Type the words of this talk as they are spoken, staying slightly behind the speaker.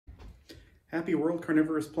Happy World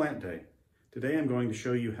Carnivorous Plant Day. Today I'm going to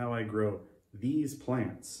show you how I grow these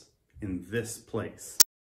plants in this place.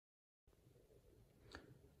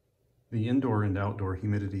 The indoor and outdoor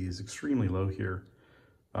humidity is extremely low here.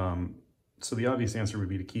 So the obvious answer would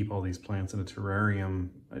be to keep all these plants in a terrarium,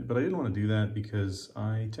 but I didn't want to do that because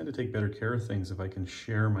I tend to take better care of things if I can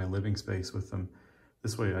share my living space with them.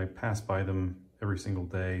 This way I pass by them every single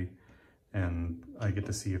day and I get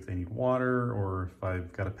to see if they need water or if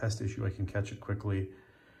I've got a pest issue, I can catch it quickly.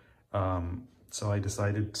 So I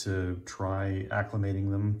decided to try acclimating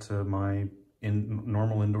them to my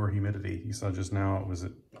normal indoor humidity. You saw just now it was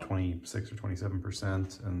at 26 or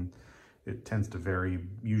 27%, and it tends to vary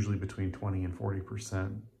usually between 20 and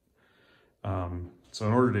 40%. So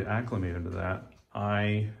in order to acclimate into that,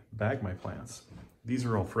 I bag my plants. These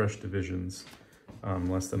are all fresh divisions,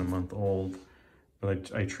 less than a month old,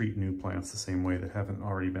 but I treat new plants the same way that haven't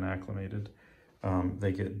already been acclimated.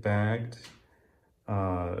 They get bagged,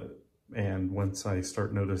 and once I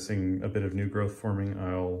start noticing a bit of new growth forming,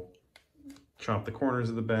 I'll chop the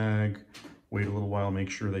corners of the bag, wait a little while,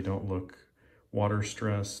 make sure they don't look water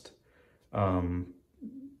stressed. I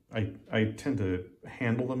tend to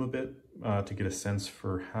handle them a bit to get a sense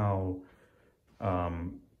for how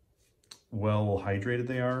well hydrated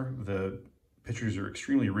they are. The pitchers are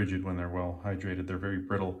extremely rigid when they're well hydrated. They're very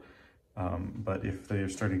brittle, but if they're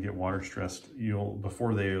starting to get water stressed,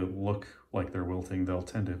 before they look like they're wilting, they'll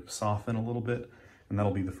tend to soften a little bit, and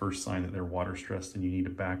that'll be the first sign that they're water stressed and you need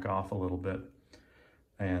to back off a little bit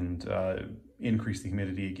and increase the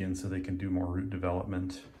humidity again so they can do more root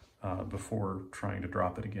development before trying to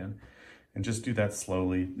drop it again. And just do that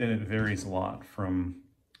slowly. And it varies a lot from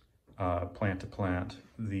plant to plant.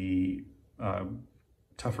 The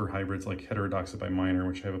tougher hybrids like Heterodoxy minor,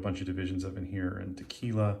 which I have a bunch of divisions of in here, and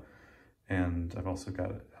Tequila, and I've also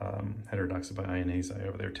got Heterodoxy ionase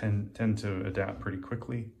over there, tend to adapt pretty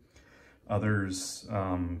quickly. Others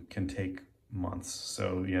can take months.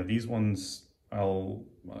 So yeah, these ones,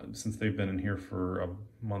 since they've been in here for a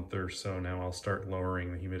month or so now, I'll start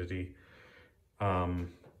lowering the humidity. But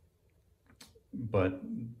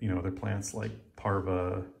you know, other plants like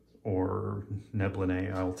Parva or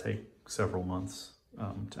Neblinae, I'll take several months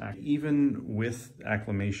to act. Even with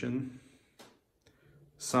acclimation,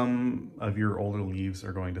 some of your older leaves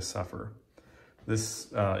are going to suffer. This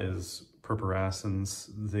is Purpurascens.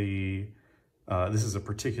 This is a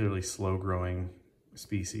particularly slow-growing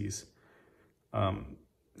species.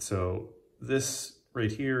 So this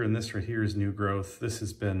right here and this right here is new growth. This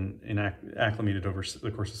has been acclimated over the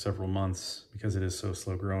course of several months because it is so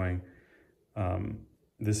slow growing.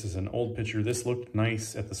 This is an old pitcher. This looked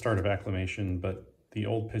nice at the start of acclimation, but the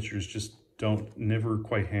old pitchers just never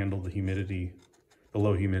quite handle the humidity, the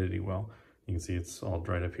low humidity well. You can see it's all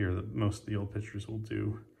dried up here. Most of the old pitchers will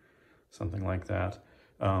do something like that.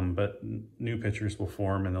 But new pitchers will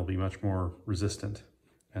form and they'll be much more resistant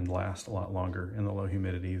and last a lot longer in the low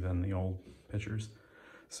humidity than the old pitchers.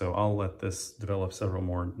 So I'll let this develop several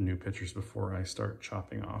more new pitchers before I start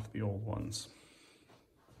chopping off the old ones.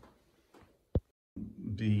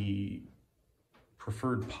 The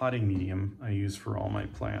preferred potting medium I use for all my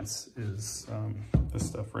plants is this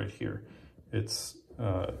stuff right here. It's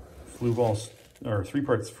flue ball, or 3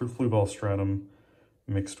 parts flue ball stratum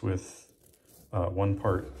mixed with 1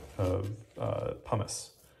 part of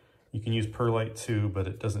pumice. You can use perlite too, but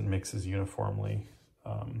it doesn't mix as uniformly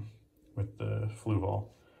with the flue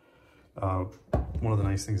ball. One of the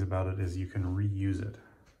nice things about it is you can reuse it.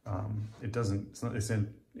 It's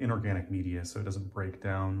an inorganic media, so it doesn't break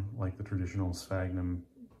down like the traditional sphagnum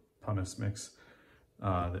pumice mix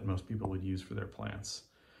that most people would use for their plants.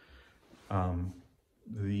 But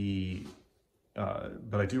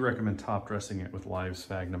I do recommend top dressing it with live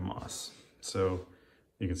sphagnum moss. So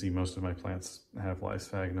you can see most of my plants have live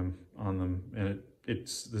sphagnum on them, and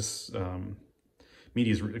this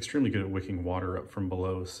media is extremely good at wicking water up from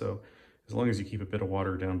below. So as long as you keep a bit of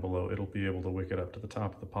water down below, it'll be able to wick it up to the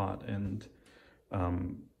top of the pot and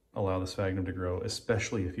allow the sphagnum to grow,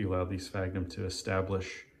 especially if you allow the sphagnum to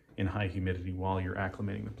establish in high humidity while you're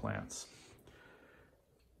acclimating the plants.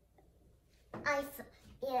 Are you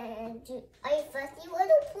fussy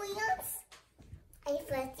little plants? Are you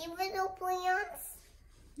fussy little plants?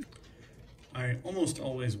 I almost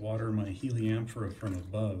always water my Heliamphora from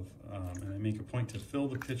above, and I make a point to fill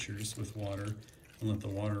the pitchers with water and let the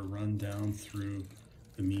water run down through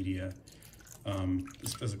the media.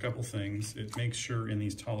 This does a couple things. It makes sure in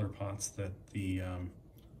these taller pots that the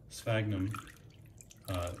sphagnum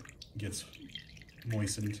gets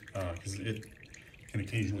moistened, because it can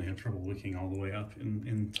occasionally have trouble wicking all the way up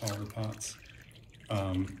in taller pots.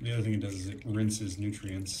 The other thing it does is it rinses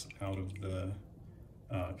nutrients out of the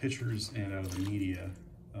pitchers and out of the media,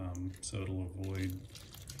 so it'll avoid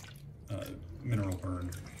mineral burn,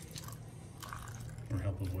 or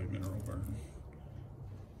help avoid mineral burn.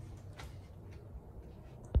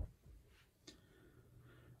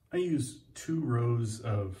 I use 2 rows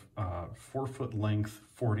of 4-foot length,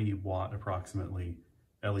 40 watt approximately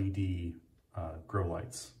LED grow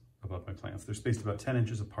lights above my plants. They're spaced about 10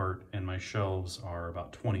 inches apart, and my shelves are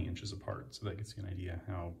about 20 inches apart, so that gives you an idea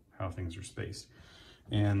how things are spaced.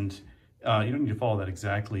 And you don't need to follow that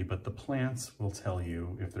exactly, but the plants will tell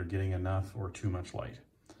you if they're getting enough or too much light.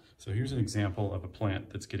 So here's an example of a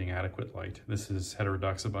plant that's getting adequate light. This is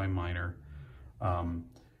Heterodoxabi minor.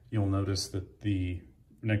 You'll notice that the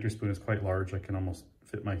nectar spoon is quite large. I can almost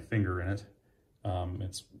fit my finger in it.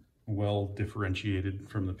 It's well differentiated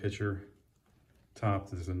from the pitcher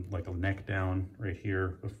top. There's like a neck down right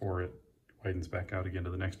here before it widens back out again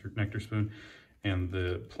to the nectar spoon. And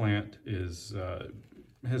the plant is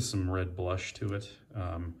has some red blush to it.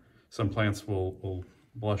 Some plants will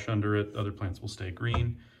blush under it. Other plants will stay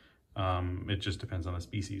green. It just depends on the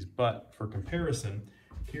species. But for comparison,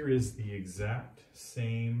 here is the exact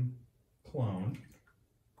same clone,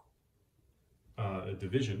 a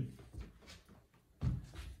division.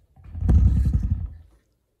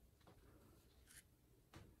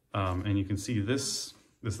 And you can see this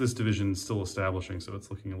division is still establishing, so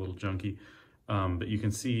it's looking a little junky. But you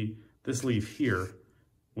can see this leaf here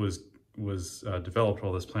was developed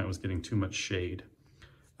while this plant was getting too much shade.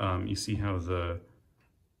 You see how the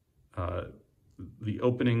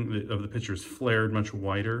opening of the pitcher is flared much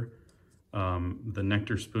wider. The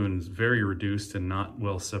nectar spoon is very reduced and not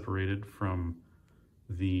well separated from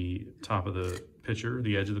the top of the pitcher,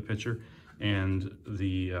 the edge of the pitcher. And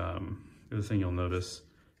the other thing you'll notice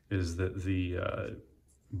is that the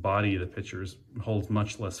body of the pitchers holds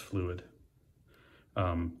much less fluid.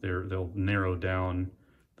 They'll narrow down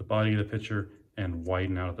the body of the pitcher and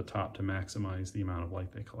widen out at the top to maximize the amount of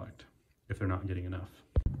light they collect if they're not getting enough.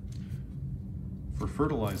 For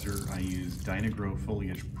fertilizer, I use Dynagrow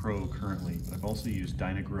Foliage Pro currently, but I've also used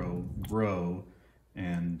Dynagrow Grow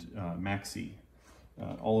and Maxi.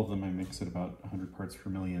 All of them I mix at about 100 parts per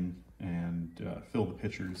million and fill the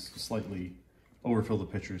pitchers, slightly overfill the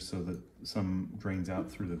pitchers so that some drains out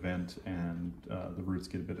through the vent, and the roots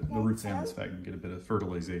get the roots and the sphagnum get a bit of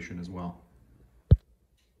fertilization as well.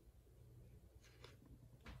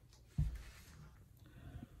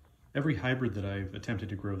 Every hybrid that I've attempted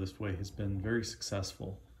to grow this way has been very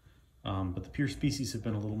successful, but the pure species have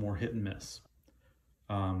been a little more hit and miss.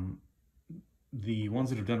 The ones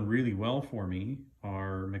that have done really well for me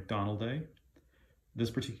are McDonalday. This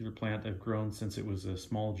particular plant I've grown since it was a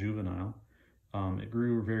small juvenile. It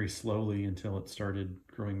grew very slowly until it started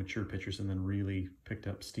growing mature pitchers and then really picked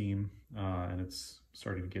up steam, and it's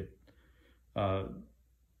starting to get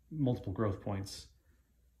multiple growth points.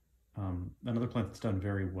 Another plant that's done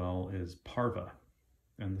very well is Parva,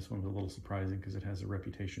 and this one was a little surprising because it has a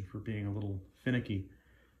reputation for being a little finicky.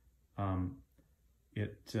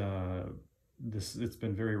 It's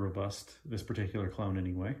been very robust, this particular clone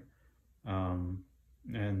anyway,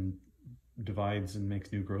 and divides and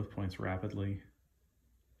makes new growth points rapidly.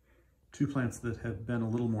 Two plants that have been a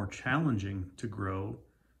little more challenging to grow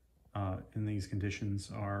in these conditions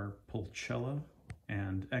are Pulchella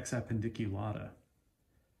and Exapendiculata.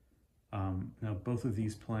 Now both of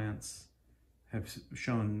these plants have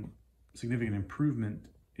shown significant improvement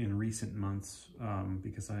in recent months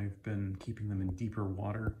because I've been keeping them in deeper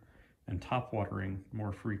water and top watering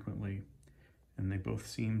more frequently, and they both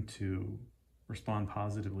seem to respond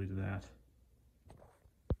positively to that.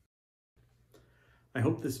 I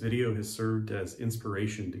hope this video has served as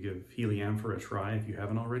inspiration to give Heliamphora a try if you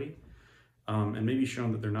haven't already, and maybe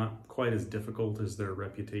shown that they're not quite as difficult as their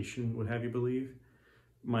reputation would have you believe.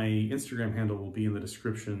 My Instagram handle will be in the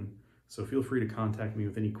description, so feel free to contact me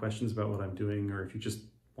with any questions about what I'm doing, or if you just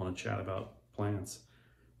want to chat about plants.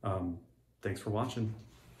 Thanks for watching.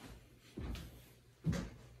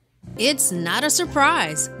 It's not a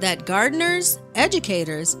surprise that gardeners,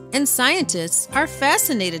 educators, and scientists are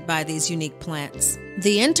fascinated by these unique plants.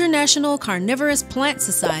 The International Carnivorous Plant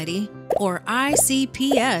Society, or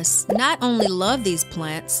ICPS, not only love these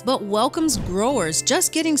plants, but welcomes growers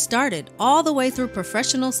just getting started all the way through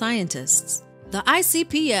professional scientists. The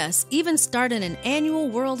ICPS even started an annual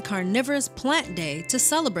World Carnivorous Plant Day to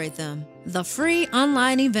celebrate them. The free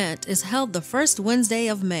online event is held the first Wednesday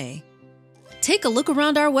of May. Take a look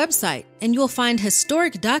around our website and you'll find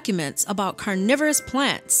historic documents about carnivorous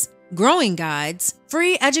plants, growing guides,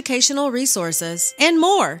 free educational resources, and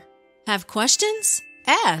more. Have questions?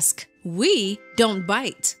 Ask. We don't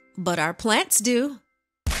bite, but our plants do.